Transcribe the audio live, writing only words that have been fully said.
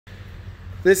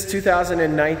This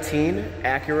 2019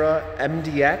 Acura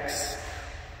Mdx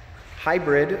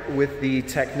hybrid with the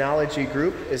technology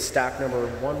group is stock number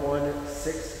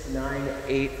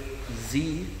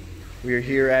 11698Z. We are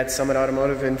here at Summit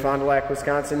Automotive in Fond du Lac,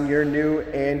 Wisconsin, your new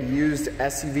and used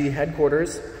SUV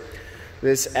headquarters.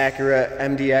 This Acura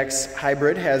Mdx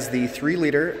hybrid has the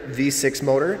 3-liter V6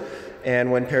 motor,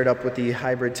 and when paired up with the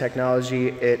hybrid technology,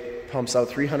 it pumps out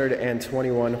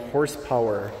 321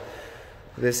 horsepower.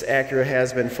 This Acura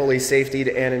has been fully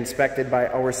safetied and inspected by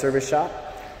our service shop,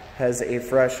 has a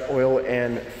fresh oil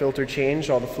and filter change.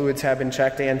 All the fluids have been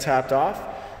checked and topped off,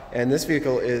 and this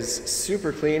vehicle is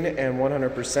super clean and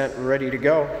 100% ready to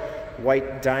go.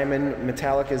 White diamond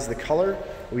metallic is the color.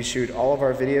 We shoot all of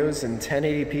our videos in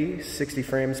 1080p, 60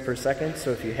 frames per second,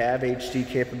 so if you have HD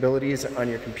capabilities on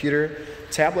your computer,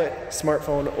 tablet,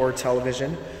 smartphone, or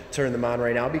television, turn them on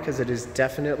right now, because it is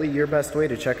definitely your best way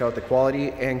to check out the quality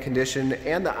and condition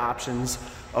and the options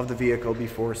of the vehicle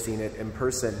before seeing it in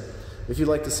person. If you'd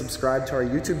like to subscribe to our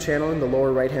YouTube channel, in the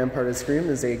lower right hand part of the screen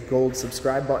is a gold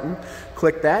subscribe button.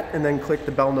 Click that and then click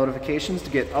the bell notifications to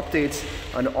get updates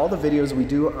on all the videos we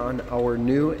do on our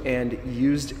new and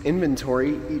used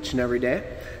inventory each and every day.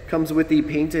 Comes with the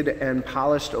painted and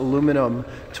polished aluminum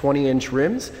 20-inch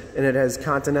rims, and it has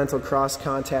Continental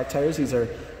Crosscontact tires. These are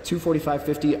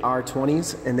 245/50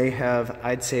 R20s, and they have,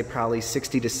 I'd say, probably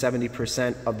 60 to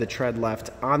 70% of the tread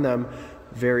left on them.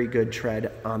 Very good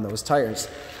tread on those tires.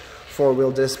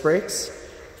 4-wheel disc brakes.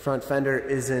 Front fender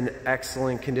is in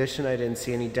excellent condition. I didn't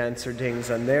see any dents or dings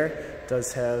on there. It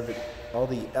does have all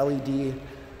the LED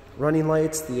running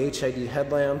lights, the HID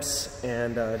headlamps,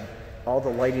 and all the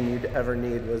lighting you'd ever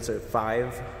need. Was it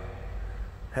 5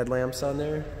 headlamps on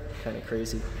there? Kind of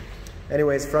crazy.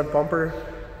 Anyways, front bumper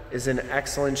is in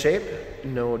excellent shape.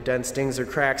 No dents, dings, or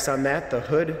cracks on that. The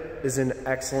hood is in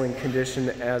excellent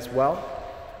condition as well.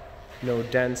 No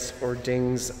dents or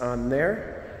dings on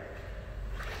there.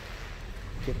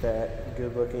 Get that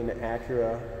good looking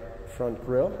Acura front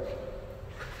grille.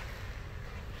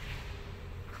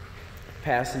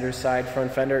 Passenger side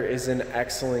front fender is in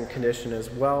excellent condition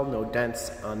as well. No dents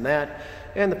on that.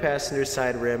 And the passenger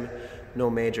side rim,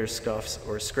 no major scuffs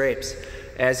or scrapes.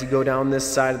 As you go down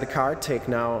this side of the car, take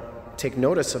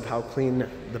notice of how clean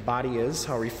the body is,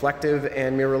 how reflective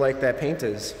and mirror-like that paint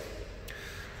is.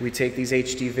 We take these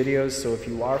HD videos, so if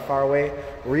you are far away,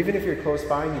 or even if you're close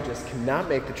by and you just cannot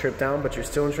make the trip down, but you're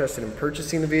still interested in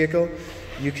purchasing the vehicle,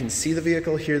 you can see the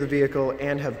vehicle, hear the vehicle,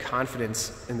 and have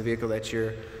confidence in the vehicle that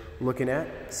you're looking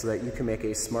at, so that you can make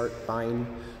a smart buying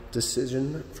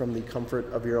decision from the comfort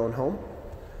of your own home.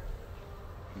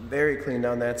 Very clean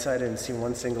down that side. I didn't see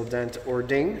one single dent or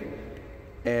ding.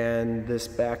 And this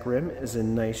back rim is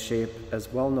in nice shape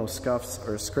as well. No scuffs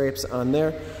or scrapes on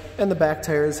there. And the back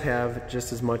tires have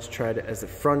just as much tread as the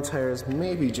front tires,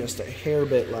 maybe just a hair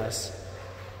bit less,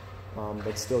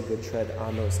 but still good tread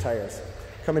on those tires.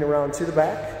 Coming around to the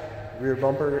back, rear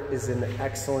bumper is in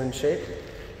excellent shape.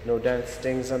 No dents,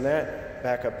 dings on that.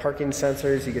 Backup parking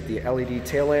sensors. You get the LED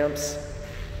tail lamps.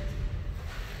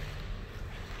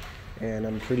 And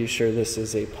I'm pretty sure this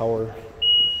is a power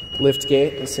lift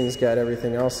gate. This thing's got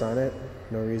everything else on it.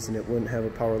 No reason it wouldn't have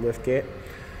a power lift gate.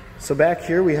 So back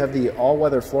here we have the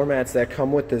all-weather floor mats that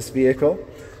come with this vehicle.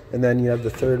 And then you have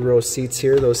the 3rd row seats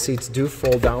here. Those seats do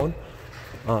fold down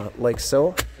like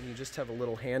so. And you just have a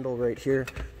little handle right here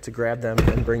to grab them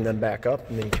and bring them back up.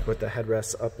 And then you can put the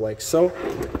headrests up like so.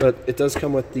 But it does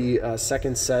come with the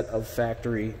second set of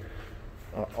factory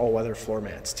all-weather floor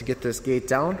mats. To get this gate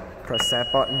down, press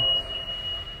that button.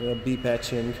 It'll beep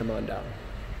at you and come on down.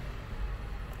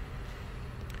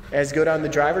 As you go down the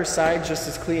driver's side, just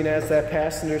as clean as that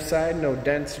passenger side. No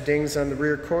dents or dings on the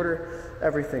rear quarter.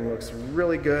 Everything looks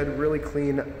really good, really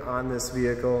clean on this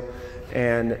vehicle.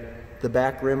 And the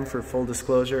back rim, for full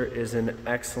disclosure, is in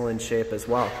excellent shape as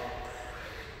well.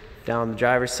 Down the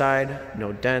driver's side,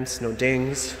 no dents, no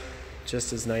dings.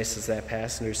 Just as nice as that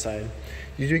passenger side.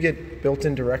 You do get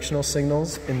built-in directional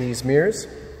signals in these mirrors.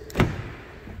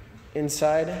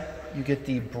 Inside, you get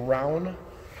the brown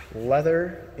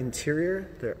leather interior.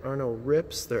 There are no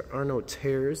rips, there are no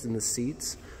tears in the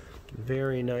seats.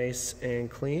 Very nice and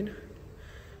clean.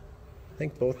 I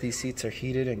think both these seats are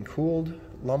heated and cooled.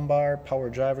 Lumbar, power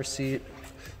driver seat.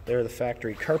 There are the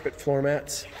factory carpet floor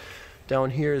mats. Down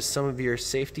here is some of your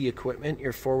safety equipment,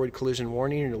 your forward collision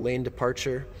warning, your lane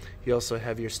departure. You also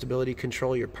have your stability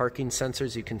control, your parking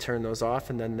sensors. You can turn those off,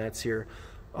 and then that's your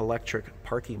electric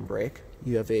parking brake.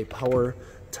 You have a power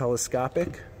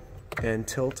telescopic and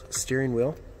tilt steering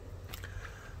wheel.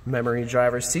 Memory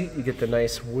driver's seat. You get the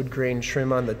nice wood grain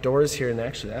trim on the doors here, and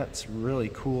actually that's really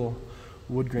cool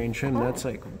wood grain trim.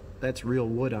 That's real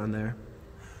wood on there.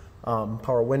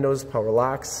 Power windows, power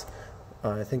locks.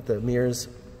 I think the mirrors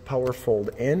power fold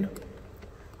in.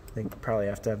 I think probably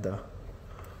have to have the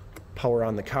power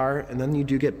on the car. And then you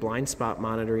do get blind spot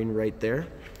monitoring right there.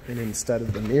 And instead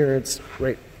of the mirror, it's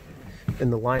right in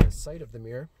the line of sight of the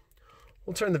mirror.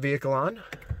 We'll turn the vehicle on.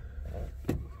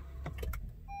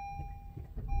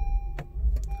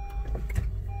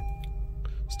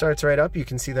 Starts right up. You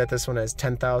can see that this one has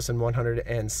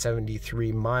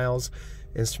 10,173 miles.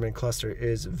 Instrument cluster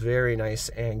is very nice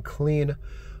and clean.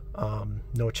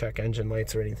 No check engine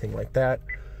lights or anything like that.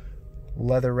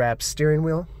 Leather wrapped steering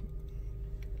wheel.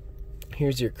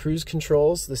 Here's your cruise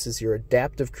controls. This is your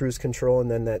adaptive cruise control, and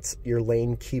then that's your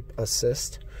lane keep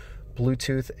assist.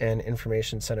 Bluetooth and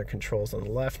information center controls on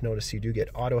the left. Notice you do get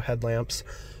auto headlamps.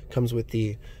 Comes with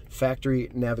the factory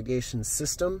navigation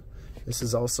system. This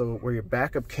is also where your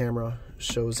backup camera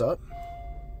shows up.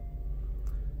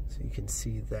 So you can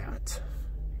see that.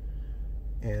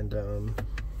 And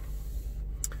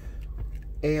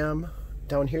AM,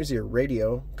 down here's your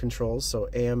radio controls, so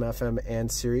AM, FM,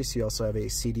 and Sirius. You also have a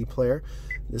CD player.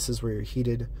 This is where your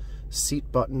heated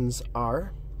seat buttons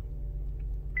are.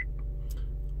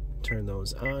 Turn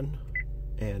those on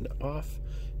and off.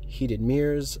 Heated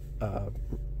mirrors,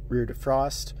 rear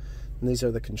defrost, and these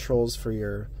are the controls for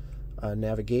your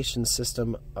navigation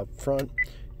system up front.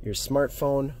 Your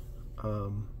smartphone,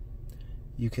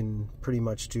 you can pretty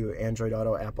much do Android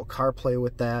Auto, Apple CarPlay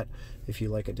with that if you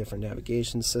like a different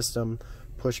navigation system.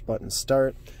 Push button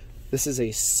start. This is a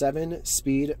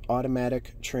 7-speed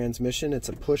automatic transmission. It's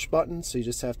a push button, so you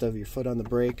just have to have your foot on the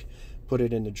brake, put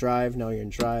it into drive. Now you're in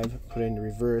drive. Put it into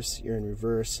reverse. You're in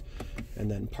reverse,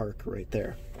 and then park right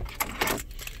there.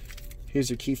 Here's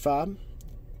your key fob.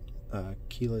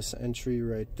 Keyless entry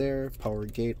right there, power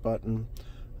gate button.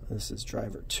 This is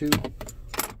driver 2.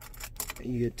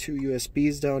 You get 2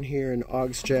 USBs down here, an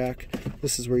aux jack.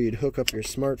 This is where you'd hook up your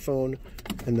smartphone,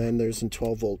 and then there's a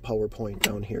 12-volt power point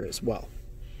down here as well.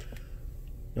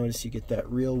 Notice you get that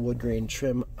real wood grain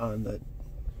trim on the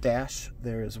dash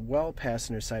there as well.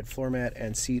 Passenger side floor mat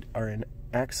and seat are in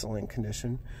excellent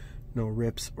condition. No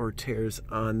rips or tears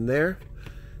on there.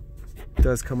 It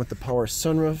does come with the power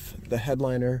sunroof. The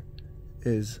headliner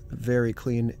is very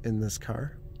clean in this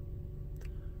car.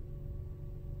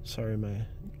 Sorry, my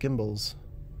gimbal's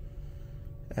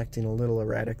acting a little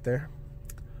erratic there.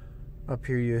 Up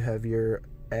here you have your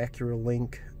Acura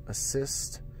Link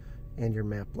assist and your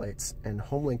map lights and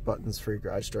Homelink buttons for your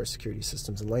garage door security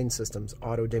systems and lane systems,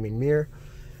 auto dimming mirror.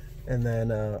 And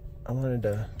then I wanted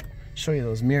to show you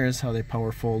those mirrors, how they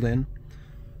power fold in.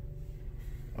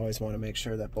 Always want to make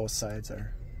sure that both sides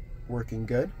are working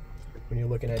good when you're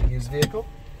looking at a used vehicle.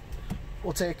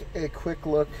 We'll take a quick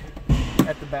look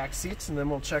at the back seats and then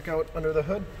we'll check out under the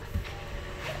hood.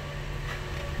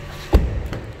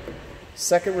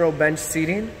 Second row bench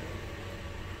seating.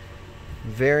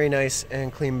 Very nice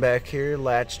and clean back here.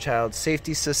 Latch child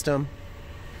safety system.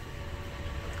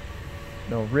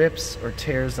 No rips or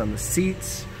tears on the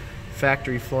seats.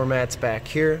 Factory floor mats back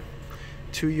here.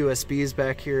 2 USBs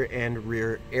back here and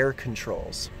rear air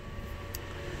controls.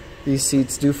 These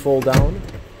seats do fold down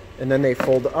and then they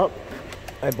fold up,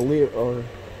 I believe, or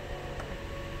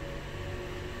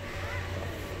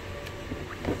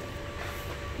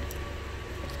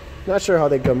not sure how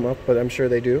they come up, but I'm sure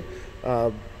they do.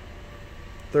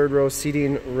 Third row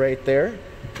seating right there,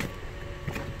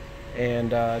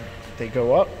 and they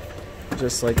go up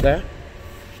just like that.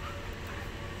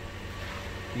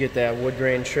 You get that wood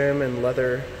grain trim and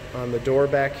leather on the door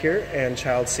back here, and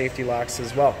child safety locks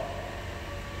as well.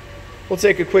 We'll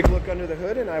take a quick look under the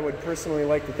hood, and I would personally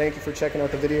like to thank you for checking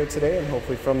out the video today, and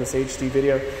hopefully from this HD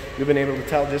video you've been able to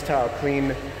tell just how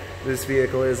clean this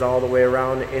vehicle is all the way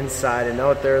around, inside and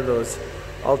out there. Those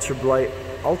ultra bright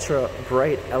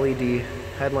LED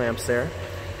headlamps there.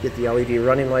 Get the LED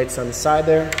running lights on the side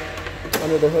there.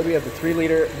 Under the hood we have the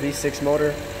 3-liter V6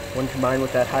 motor. When combined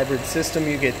with that hybrid system,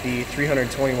 you get the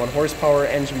 321 horsepower.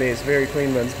 Engine bay is very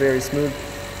clean, runs very smooth.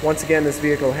 Once again, this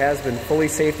vehicle has been fully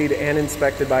safetied and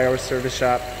inspected by our service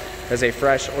shop. Has a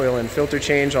fresh oil and filter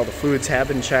change. All the fluids have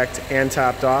been checked and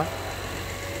topped off.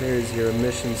 There's your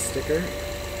emissions sticker.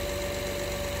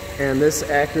 And this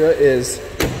Acura is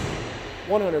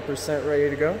 100% ready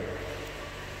to go.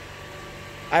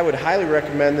 I would highly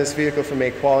recommend this vehicle from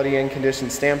a quality and condition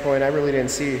standpoint. I really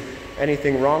didn't see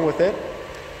anything wrong with it.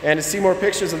 And to see more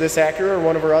pictures of this Acura or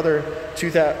one of our other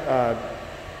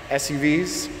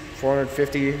SUVs,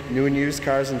 450 new and used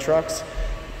cars and trucks,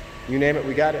 you name it,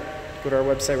 we got it. Go to our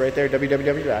website right there,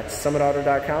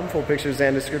 www.summitauto.com. Full pictures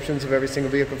and descriptions of every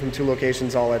single vehicle from 2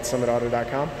 locations, all at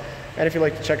summitauto.com. And if you'd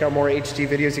like to check out more HD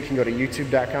videos, you can go to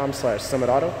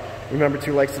youtube.com/summitauto. Remember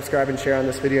to like, subscribe, and share on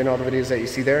this video and all the videos that you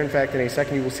see there. In fact, in a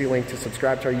second you will see a link to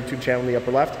subscribe to our YouTube channel in the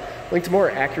upper left, link to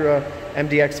more Acura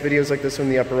Mdx videos like this one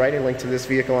in the upper right, a link to this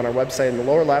vehicle on our website in the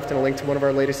lower left, and a link to one of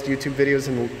our latest YouTube videos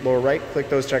in the lower right. Click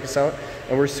those, check us out,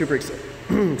 and we're super excited.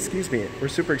 Excuse me. We're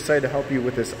super excited to help you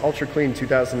with this ultra clean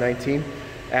 2019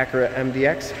 Acura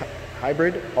Mdx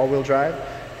hybrid all-wheel drive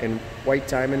in white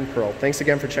diamond pearl. Thanks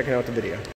again for checking out the video.